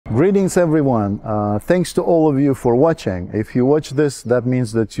Greetings everyone. Thanks to all of you for watching. If you watch this, that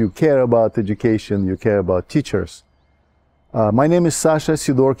means that you care about education, you care about teachers. My name is Sasha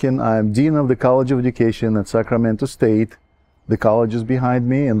Sidorkin. I'm Dean of the College of Education at Sacramento State. The college is behind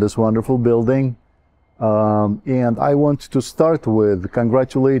me in this wonderful building. And I want to start with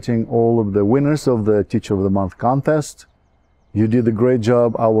congratulating all of the winners of the Teacher of the Month contest. You did a great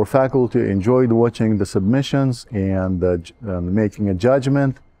job. Our faculty enjoyed watching the submissions and making a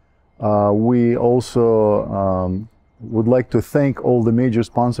judgment. We also would like to thank all the major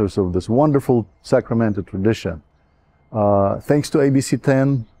sponsors of this wonderful Sacramento tradition. Thanks to ABC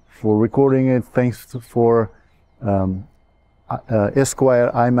 10 for recording it. Thanks for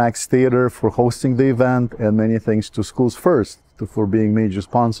Esquire IMAX Theater for hosting the event, and many thanks to Schools First for being major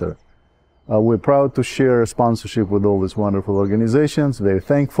sponsor. We're proud to share sponsorship with all these wonderful organizations. Very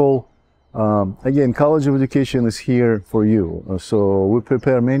thankful. Again, College of Education is here for you. So we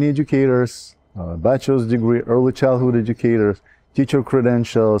prepare many educators, bachelor's degree, early childhood educators, teacher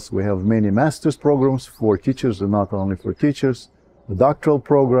credentials. We have many master's programs for teachers and not only for teachers, a doctoral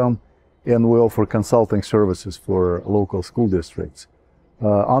program, and we offer consulting services for local school districts.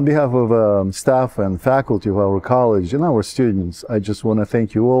 On behalf of staff and faculty of our college and our students, I just want to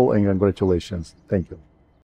thank you all and congratulations. Thank you.